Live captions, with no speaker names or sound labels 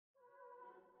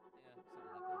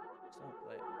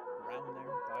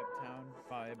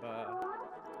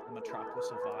Metropolis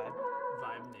of Vibe.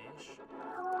 Vibe Nash.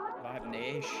 Vibe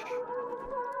Nash.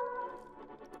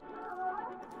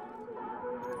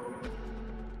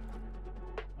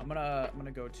 I'm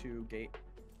gonna go to gate.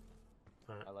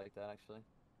 Alright. I like that actually.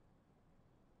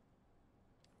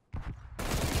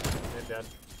 They're dead.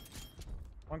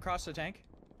 One cross the tank.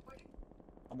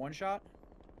 I'm one shot.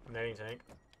 I'm netting tank.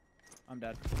 I'm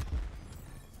dead.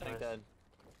 Tank Nice. dead.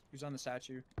 He's on the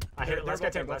statue. I hit it. Last guy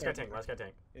both there, tank. Last guy both tank. there. Last guy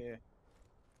tank. Yeah.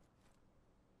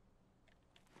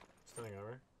 Stunning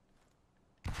over.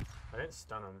 I didn't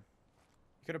stun him.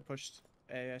 You could have pushed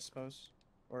A, I suppose,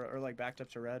 or like backed up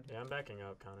to red. Yeah, I'm backing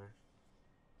up, Connor.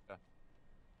 Okay.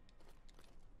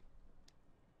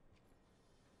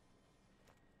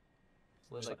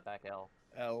 Live like back L.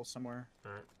 L somewhere.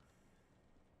 All right.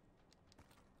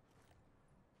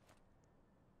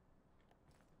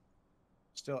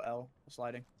 Still L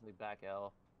sliding. Leave back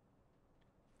L.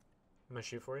 I'm gonna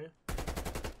shoot for you.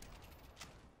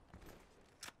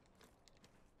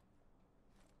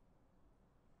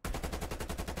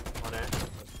 On A. Nice.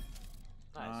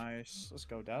 Nice. Let's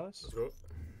go, Dallas. Let's go.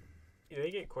 Yeah,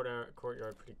 they get courtyard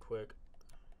pretty quick.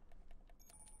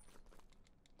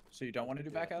 So you don't want to do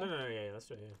back No, L? no, yeah, let's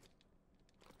do it.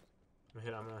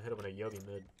 Yeah. I'm gonna hit him with a Yogi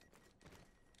mid.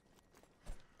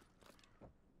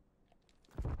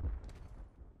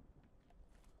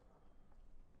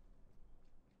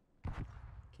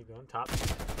 Keep going. Top.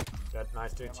 Good.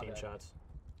 Nice, dude. Team shots.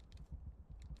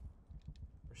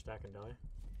 We're stacking deli.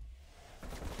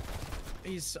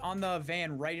 He's on the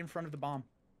van right in front of the bomb.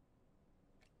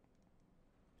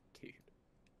 Dude.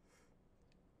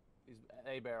 He's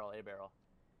A barrel, A barrel.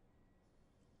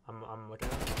 I'm looking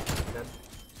at him. Dead.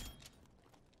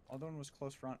 Other one was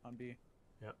close front on B.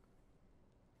 Yep.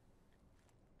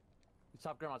 He's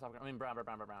top grandma, top grandma. I mean brown.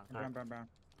 Brown.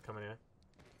 Coming in.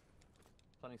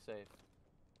 Plenty safe.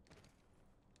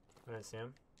 I didn't see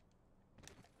him.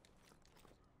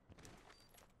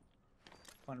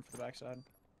 Planning for the backside.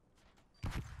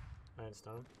 I didn't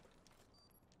stun him.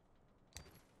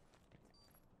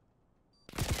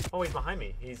 Oh, he's behind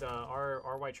me. He's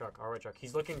our white truck. Our white truck.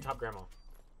 He's looking top grandma.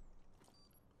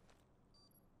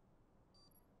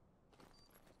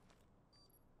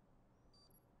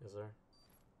 Is there?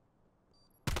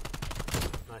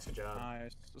 Nice, good job.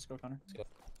 Nice. Let's go, Connor. Let's go.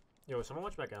 Yo, someone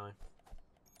watch back alley.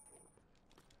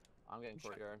 I'm getting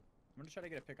courtyard. I'm gonna try to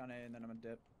get a pick on A and then I'm gonna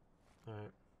dip.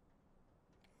 Alright.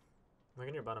 Look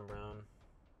at your bottom, Brown.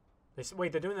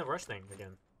 Wait, they're doing the rush thing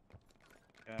again.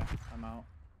 Yeah, I'm out.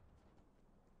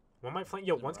 One might flank.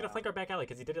 Yo, one's gonna flank our back alley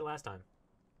because he did it last time.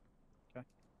 Okay.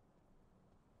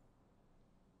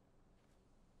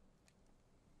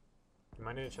 You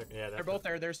might need to check. Yeah, They're both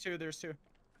there. There's two. There's two.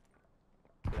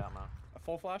 Get out, Mo. A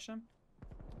full flash him?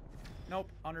 Nope.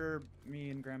 Under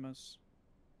me and Grandma's.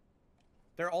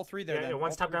 They're all three there. Yeah, then. yeah,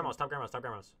 one's All top three grandma's. Top grandma's. Top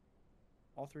grandma's.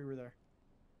 All three were there.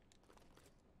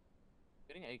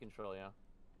 Getting A control, yeah.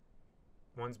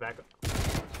 One's back.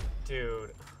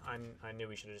 Dude, I knew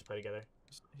we should have just played together.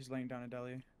 He's laying down a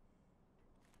deli.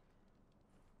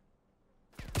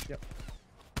 Yep.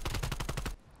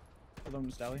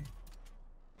 Alone's deli.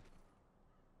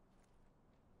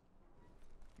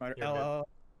 You're L.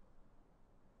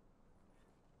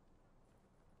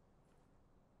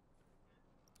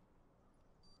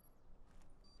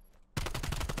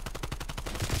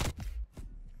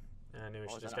 I knew we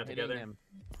Oh, should just I'm got hitting together. him.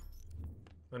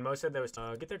 When Mo said there was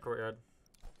get their courtyard.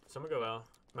 Someone go L.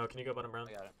 Mo, can you go bottom brown?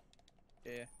 I got it.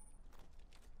 Yeah.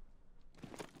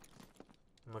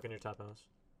 I'm looking at your top house.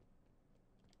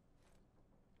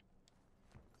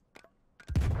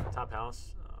 Top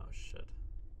house. Oh shit.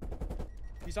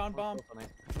 He's on bomb. Close on me.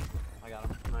 I got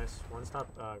him. Nice. One's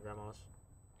top grandma's.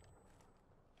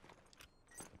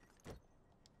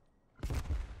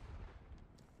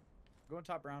 Going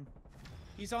top brown.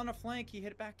 He's on a flank. He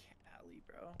hit it back alley,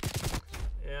 bro.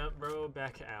 Yeah, bro.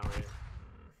 Back alley.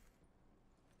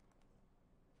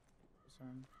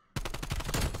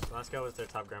 So last guy was their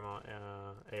top grandma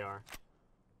AR.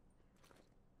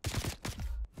 He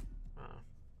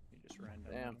just ran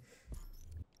down. Damn. Do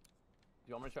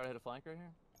you want me to try to hit a flank right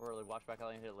here? Or like watch back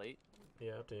alley and hit it late?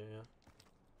 Yeah, up to you, yeah.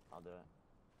 I'll do it.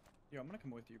 Yo, I'm gonna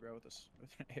come with you, bro, with this with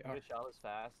an Get AR. a shot as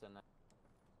fast and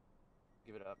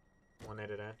give it up.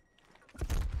 1-8 A.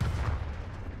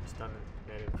 Stunned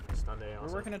A also.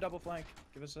 We're working a double flank.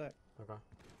 Give us a sec. Okay.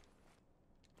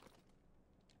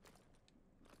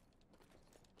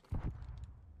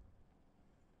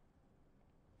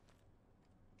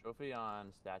 Trophy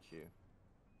on statue.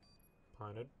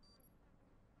 Planted.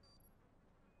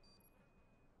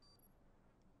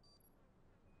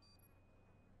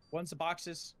 One's the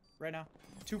boxes. right now.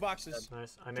 2 boxes.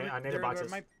 Nice. I Three- need there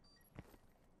boxes.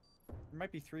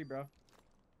 might be 3, bro.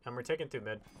 And we're taking 2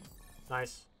 mid.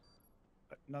 Nice.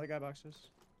 Another guy boxes.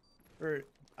 Or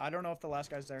I don't know if the last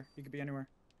guy's there. He could be anywhere.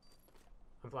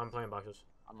 I'm playing boxes.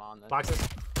 I'm on this. Boxes.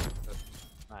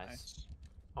 Nice. Nice.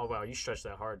 Oh wow, you stretched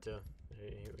that hard too.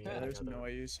 Yeah, there's no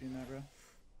way you've seen that, bro.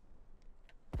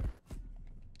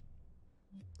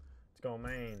 Let's go,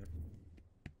 main.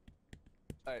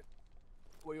 Alright.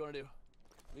 What do you want to do?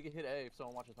 We can hit A if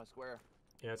someone watches my square.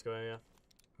 Yeah, let's go. Yeah.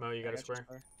 Mo, you got I a got square?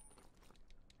 your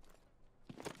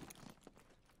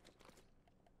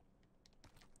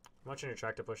I'm watching your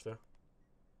track to push though.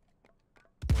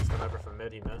 One sniper from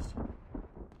mid, he missed.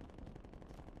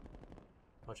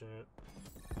 Watching it.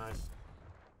 Nice.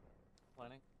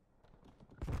 Planning.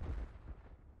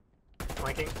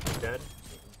 Flanking. Dead.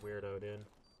 Weirdo, dude.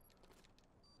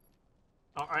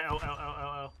 Oh,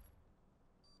 ow.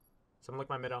 Someone look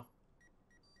my mid L.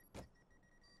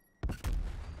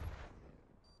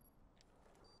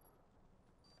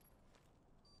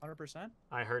 %?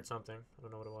 I heard something. I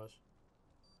don't know what it was.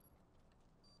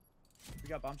 We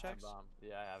got bomb checks? Bomb.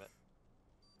 Yeah, I have it.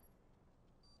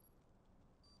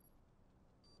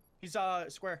 He's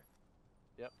square.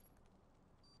 Yep.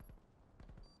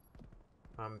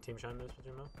 Team shine this with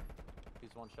your Mo.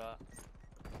 He's 1 shot.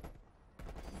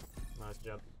 Nice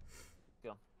job.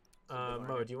 Go.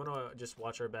 Mo, do you want to just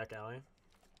watch our back alley?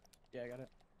 Yeah, I got it.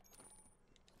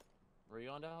 Where are you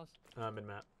on, Dallas? Mid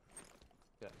map.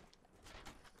 Okay.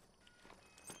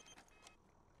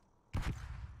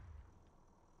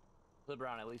 Flip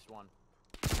Brown, at least 1.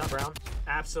 Top brown.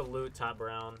 Absolute top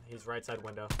brown. He's right side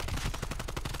window.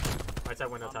 Right side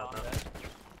window, top brown.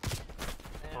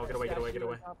 Oh, get away.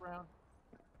 Top round.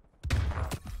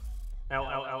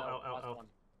 L.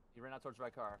 He ran out towards the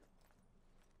right car.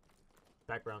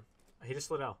 Back brown. He just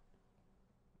slid out.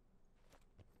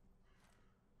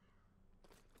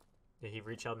 Yeah, he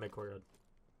reached out mid courtyard.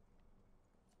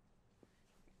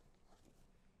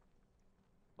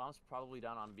 Bomb's probably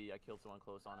down on B. I killed someone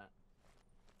close on it.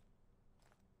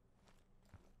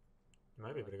 You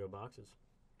might be able to go boxes.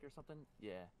 Or something?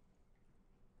 Yeah.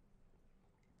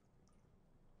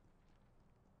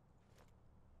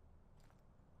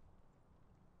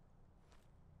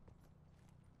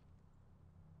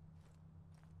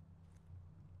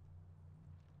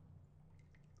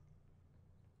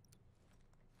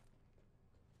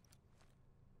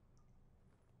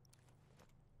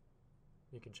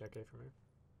 You can check A for me.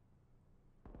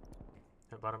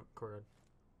 At bottom courtyard.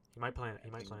 He might plant. He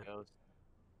might plant.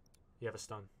 You have a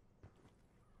stun.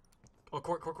 Oh,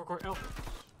 court. L.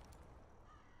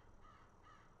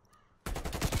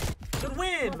 Good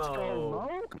win,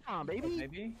 Mo. Come on, baby.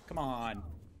 Maybe? Come on.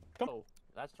 Oh,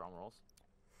 that's drum rolls.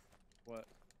 What?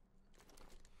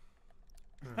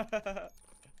 Alright,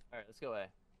 let's go A.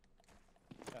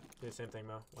 Do the same thing,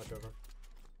 Mo. Watch over.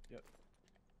 Yep.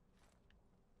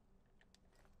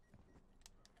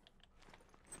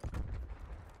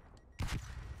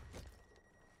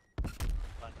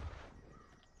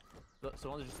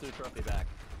 Someone just threw a trophy back.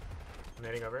 I'm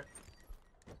heading over it.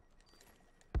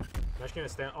 Mesh gonna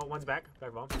stand. Oh, one's back.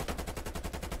 Back bomb.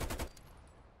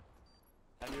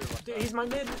 Dude, he's my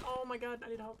mid. Oh my god, I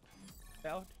need help.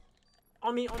 Out.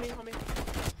 On me.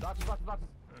 Boxes.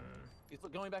 He's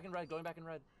going back in red.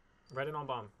 Red and on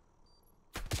bomb.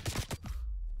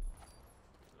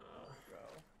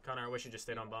 Connor, I wish you just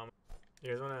stayed on bomb.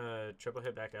 You guys wanna triple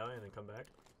hit back alley and then come back?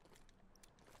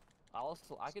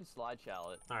 I can slide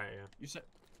shall it. Alright, yeah.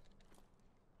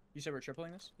 You said we're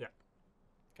tripling this? Yeah.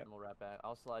 Okay. We'll wrap back.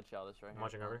 I'll slide shall this right I'm here.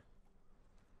 watching over.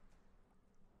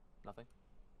 Nothing.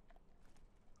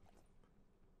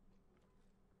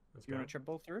 Let's You go. want to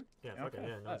triple through? Yeah, Yeah, fuck okay. it,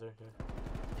 yeah, no, sir,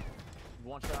 yeah.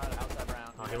 1 shot outside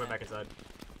round. Oh, he went back inside.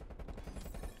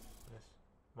 Nice.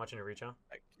 I'm watching your reach out.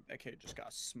 That kid just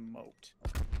got smoked.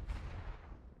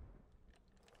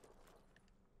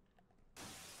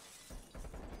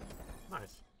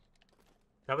 Nice.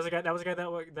 That was a guy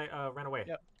that ran away.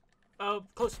 Yep. Oh,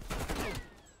 close.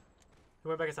 He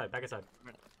went back inside. Let's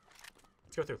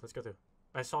go through.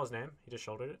 I saw his name. He just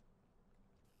shouldered it.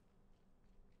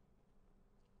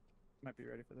 Might be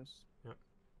ready for this. Yep.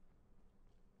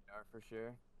 Are for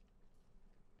sure.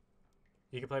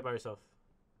 You can play by yourself.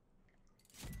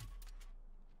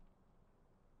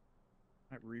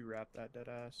 Might rewrap that dead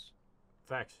ass.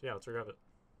 Facts. Yeah, let's regrab it.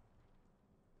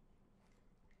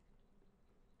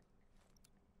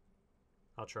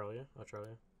 I'll trail you.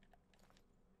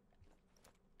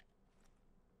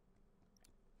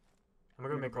 I'm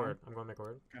gonna go make word.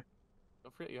 Okay.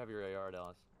 Don't forget you have your AR,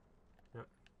 Dallas. Yep.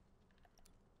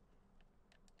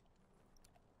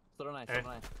 Still nice. Hey.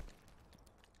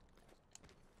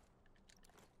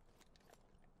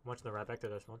 watching the right back to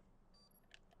this one.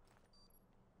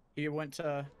 He went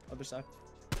to other side.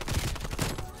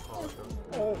 Oh, let's go.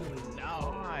 Oh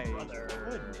No, my brother.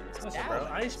 goodness. Listen, bro,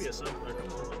 I used to be a sub player.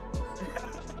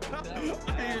 Come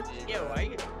on. Yo, I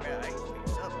used to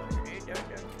be somewhere, dude.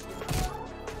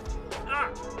 Ah!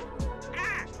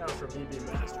 Ah! That was from me being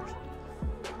masters.